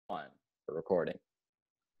on for recording.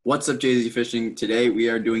 What's up, JZFishing? Today we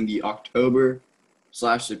are doing the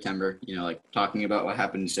October/September, like talking about what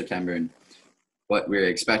happened in September and what we're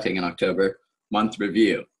expecting in October month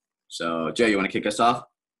review. So, Joe, you want to kick us off?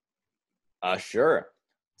 Sure.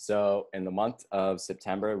 So in the month of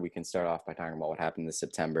September, we can start off by talking about what happened this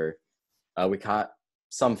September. We caught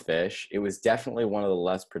some fish. It was definitely one of the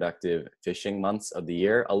less productive fishing months of the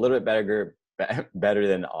year. A little bit better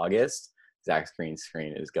than August. Zach's green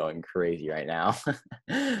screen is going crazy right now.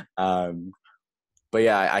 But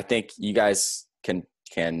yeah, I think you guys can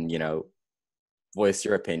voice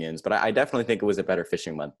your opinions. But I definitely think it was a better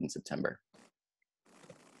fishing month in September.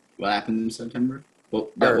 What happened in September? Well,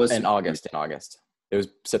 in August.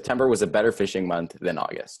 September was a better fishing month than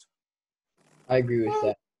August. I agree with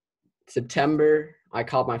that. September, I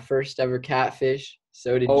caught my first ever catfish.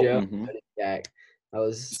 So did Joe. Mm-hmm. So did Jack.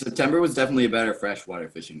 September was definitely a better freshwater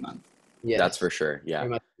fishing month. Yes, that's for sure. Yeah.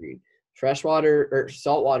 Freshwater or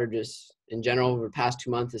saltwater, just in general, over the past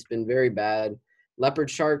 2 months, it's been very bad. Leopard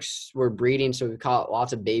sharks were breeding, so we've caught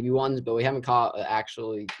lots of baby ones, but we haven't caught an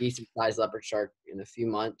actually decent-sized leopard shark in a few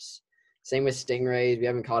months. Same with stingrays. We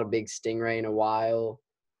haven't caught a big stingray in a while.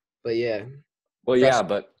 But yeah. Well, yeah,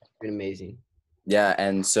 but it's been amazing. Yeah,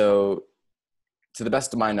 and so to the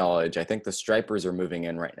best of my knowledge, I think the stripers are moving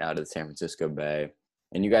in right now to the San Francisco Bay.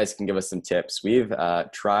 And you guys can give us some tips. We've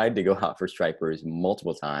tried to go out for stripers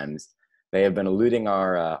multiple times. They have been eluding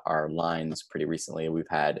our lines pretty recently. We've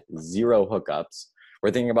had 0 hookups.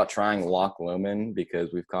 We're thinking about trying Loch Lomond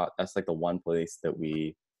because that's like the one place that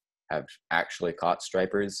we have actually caught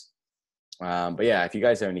stripers. But yeah, if you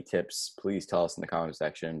guys have any tips, please tell us in the comment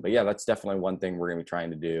section. But yeah, that's definitely one thing we're going to be trying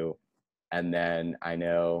to do. And then I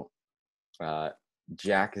know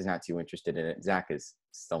Jack is not too interested in it. Zach is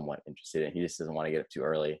somewhat interested in it. He just doesn't want to get up too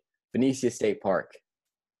early. Benicia State Park.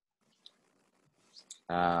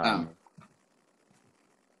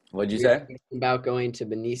 What'd you say? About going to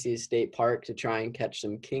Benicia State Park to try and catch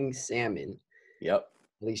some king salmon. Yep.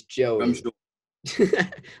 At least Joe is.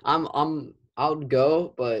 I'll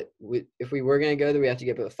go, but if we were gonna go there, we have to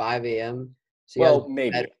get up at 5 a.m. So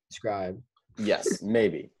maybe. Subscribe. Yes,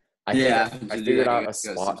 maybe. I figured out a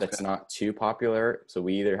spot that's not too popular. So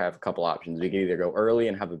we either have a couple options. We could either go early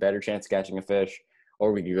and have a better chance of catching a fish,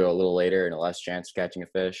 or we could go a little later and a less chance of catching a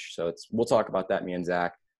fish. So we'll talk about that, me and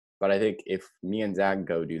Zach. But I think if me and Zach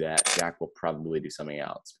go do that, Jack will probably do something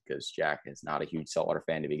else because Jack is not a huge saltwater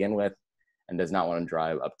fan to begin with and does not want to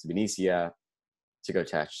drive up to Benicia to go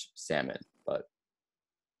catch salmon. But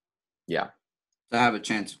yeah. To have a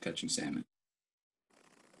chance of catching salmon.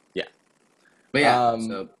 Yeah. But yeah,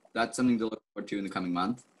 so that's something to look forward to in the coming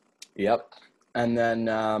month. Yep. And then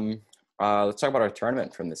let's talk about our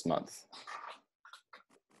tournament from this month.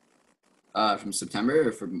 From September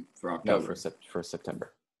or for October? No, for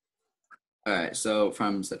September. All right, so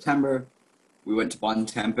from September, we went to Bon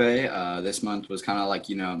Tempe. This month was kind of like,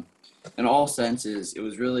 in all senses, it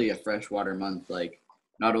was really a freshwater month. Like,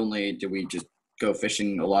 not only did we just go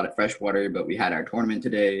fishing a lot at freshwater, but we had our tournament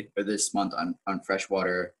this month on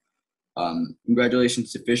freshwater.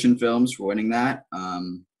 Congratulations to Fishing Films for winning that.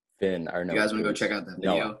 Finn, you guys want to go check out that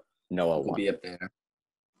video? Noah will be up there.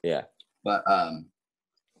 Yeah. But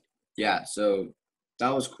yeah, so that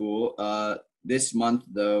was cool. This month,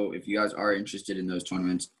 though, if you guys are interested in those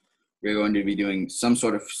tournaments, we're going to be doing some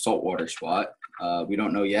sort of saltwater spot. We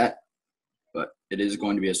don't know yet, but it is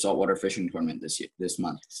going to be a saltwater fishing tournament this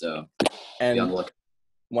month. So and be on the lookout.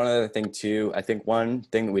 One other thing too, I think one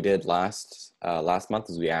thing that we did last month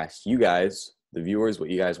is we asked you guys, the viewers,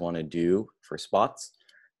 what you guys want to do for spots.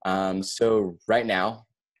 So right now,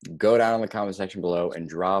 go down in the comment section below and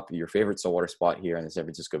drop your favorite saltwater spot here in the San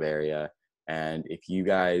Francisco Bay Area. And if you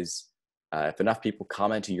guys, if enough people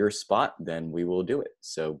comment to your spot, then we will do it.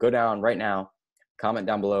 So go down right now, comment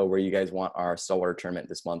down below where you guys want our saltwater tournament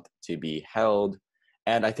this month to be held.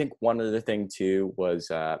 And I think one other thing too was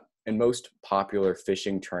in most popular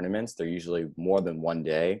fishing tournaments, they're usually more than one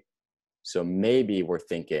day. So maybe we're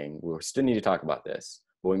thinking, we still need to talk about this,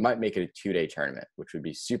 but we might make it a 2-day tournament, which would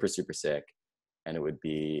be super, super sick. And it would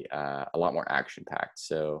be a lot more action-packed.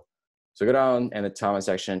 So go down in the comment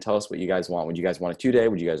section and tell us what you guys want. Would you guys want a 2-day?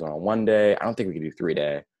 Would you guys want a 1-day? I don't think we could do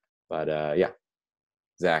 3-day, but yeah.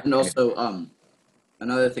 Zach. And also,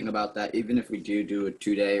 another thing about that, even if we do a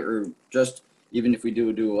 2-day or just even if we do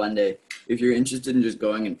a 1-day, if you're interested in just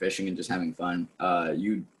going and fishing and just having fun,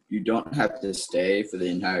 you don't have to stay for the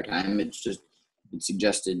entire time. It's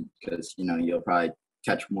suggested because, you'll probably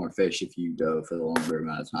catch more fish if you go for the longer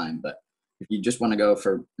amount of time. But if you just want to go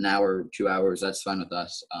for an hour, 2 hours, that's fine with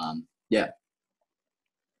us. Yeah.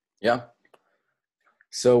 Yeah.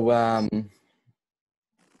 So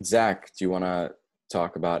Zach, do you want to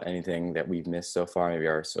talk about anything that we've missed so far? Maybe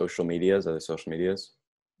our other social medias?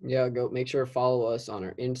 Yeah, go make sure to follow us on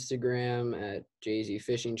our Instagram at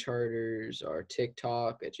JZFishing Charters, our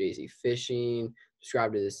TikTok at JZFishing.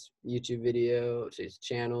 Subscribe to this YouTube video, to this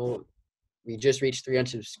channel. We just reached 300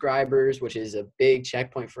 subscribers, which is a big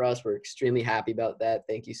checkpoint for us. We're extremely happy about that.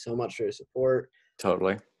 Thank you so much for your support.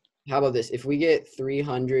 Totally. How about this? If we get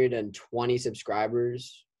 320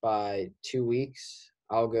 subscribers by 2 weeks,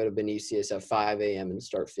 I'll go to Benicius at 5 a.m. and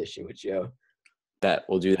start fishing with Joe. Bet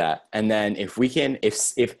we'll do that. And then if we can,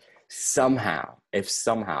 if somehow,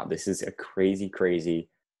 this is a crazy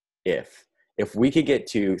if we could get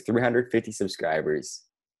to 350 subscribers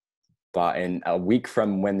but in a week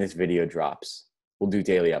from when this video drops, we'll do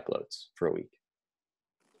daily uploads for a week.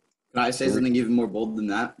 Can I say something even more bold than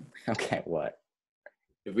that? Okay, what?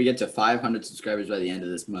 If we get to 500 subscribers by the end of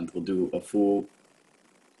this month, we'll do a full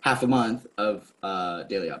half a month of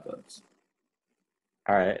daily uploads.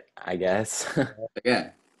 All right, I guess. Okay.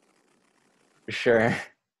 Sure.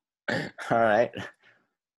 All right.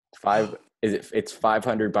 It's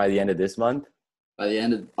 500 by the end of this month? By the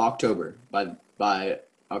end of October, by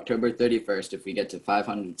October 31st, if we get to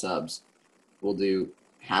 500 subs, we'll do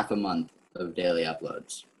half a month of daily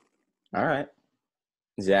uploads. All right.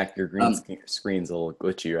 Zach, your green screen's a little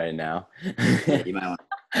glitchy right now. Yeah, you might want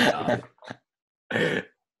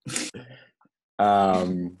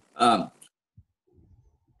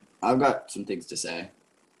I've got some things to say.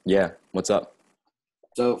 Yeah, what's up?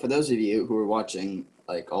 So for those of you who are watching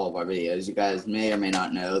like all of our videos, you guys may or may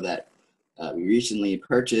not know that we recently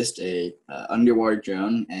purchased a underwater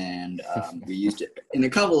drone, and we used it in a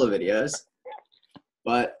couple of videos.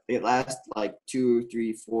 But it lasts like 2,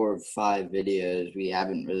 3, 4, 5 videos. We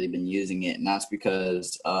haven't really been using it, and that's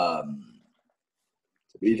because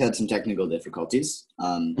we've had some technical difficulties.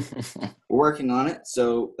 We're working on it,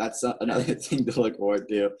 so that's another thing to look forward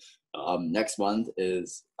to. Next month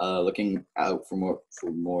is looking out for more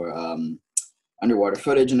underwater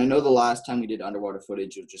footage. And I know the last time we did underwater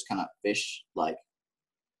footage was just kind of fish, like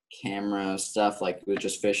camera stuff, like it was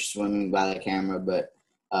just fish swimming by the camera. But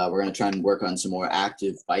we're gonna try and work on some more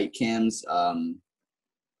active bite cams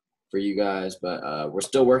for you guys. But we're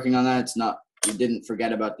still working on that. It's not. We didn't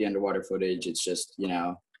forget about the underwater footage. It's just,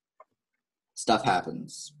 stuff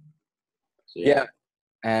happens. So, yeah.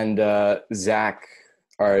 And Zach,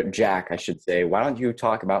 or Jack, I should say, why don't you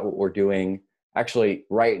talk about what we're doing actually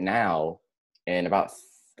right now? In about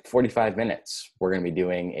 45 minutes, we're going to be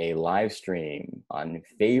doing a live stream on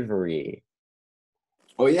Favorite.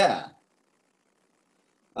 Oh, yeah.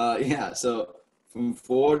 So from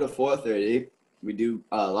 4 to 4:30, we do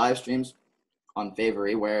live streams on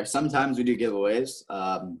Favorite, where sometimes we do giveaways.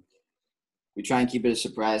 We try and keep it a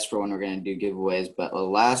surprise for when we're going to do giveaways. But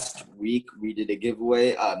last week we did a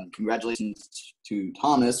giveaway. Congratulations to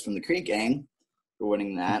Thomas from the Creek Gang for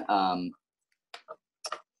winning that.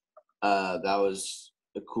 That was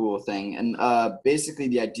a cool thing. And basically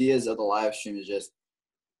the ideas of the live stream is just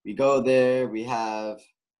we go there, we have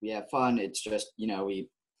fun. It's just,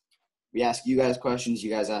 we ask you guys questions, you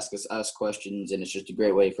guys ask us questions, and it's just a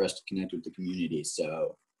great way for us to connect with the community.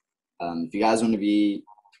 So if you guys want to be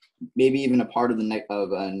maybe even a part of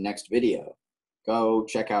the next video, go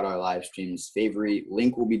check out our live streams. Favorite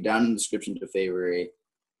link will be down in the description to Favorite.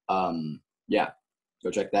 Go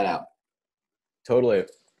check that out. Totally.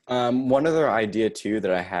 One other idea too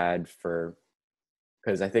that I had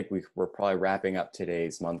because I think we're probably wrapping up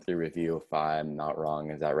today's monthly review, if I'm not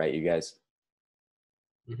wrong. Is that right, you guys?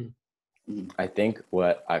 Mm-hmm. I think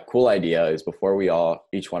what a cool idea is, before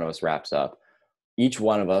each one of us wraps up, each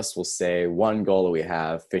one of us will say one goal that we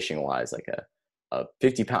have fishing wise, like a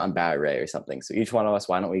 50-pound bat ray or something. So each one of us,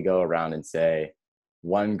 why don't we go around and say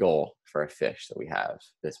one goal for a fish that we have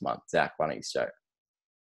this month? Zach, why don't you start?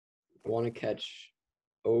 I want to catch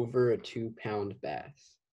over a 2-pound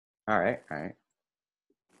bass. All right.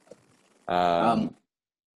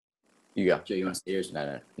 You go. Joe, you want to say yours?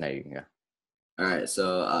 No, you can go. All right,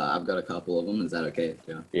 so I've got a couple of them. Is that okay,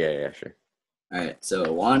 Joe? Yeah, sure. All right,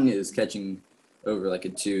 so one is catching over like a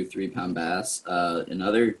 2-3 pound bass.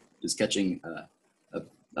 Another is catching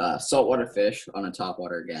a saltwater fish on a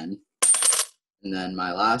topwater again. And then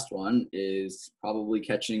my last one is probably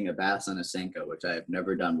catching a bass on a Senko, which I have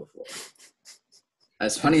never done before.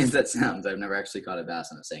 As funny as that sounds, I've never actually caught a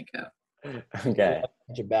bass on a Senko. Okay.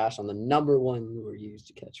 Catch a bass on the number one lure used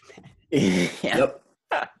to catch bass. Yep.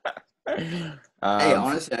 Hey,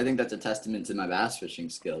 honestly, I think that's a testament to my bass fishing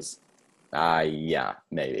skills. Yeah,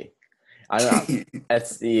 maybe. I don't know.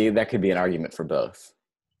 That could be an argument for both.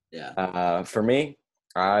 Yeah. For me,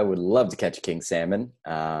 I would love to catch a king salmon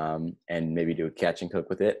and maybe do a catch and cook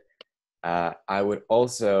with it. I would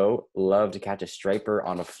also love to catch a striper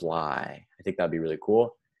on a fly. I think that'd be really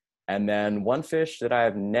cool. And then one fish that I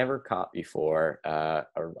have never caught before, a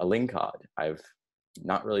lingcod. I'm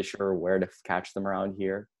not really sure where to catch them around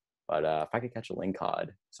here, but if I could catch a lingcod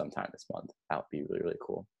sometime this month, that would be really, really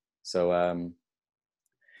cool. So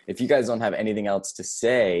if you guys don't have anything else to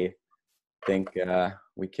say, I think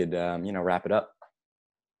we could, wrap it up.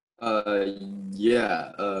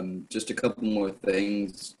 Yeah, just a couple more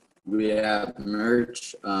things. We have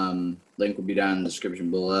merch. Link will be down in the description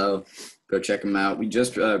below. Go check them out. We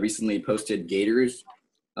just recently posted gaiters.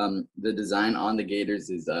 The design on the gaiters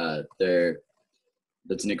is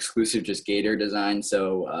that's an exclusive just gator design.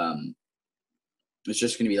 So it's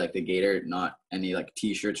just gonna be like the gator, not any like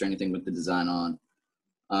t-shirts or anything with the design on.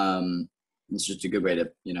 It's just a good way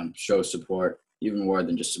to show support even more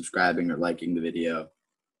than just subscribing or liking the video.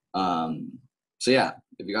 So yeah,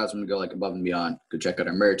 if you guys want to go like above and beyond, go check out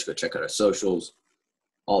our merch, go check out our socials,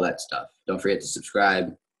 all that stuff. Don't forget to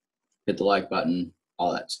subscribe, hit the like button,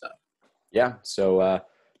 all that stuff. Yeah. So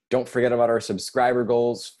don't forget about our subscriber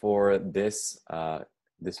goals for this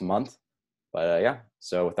month. But yeah,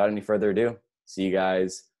 so without any further ado, see you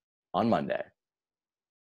guys on Monday.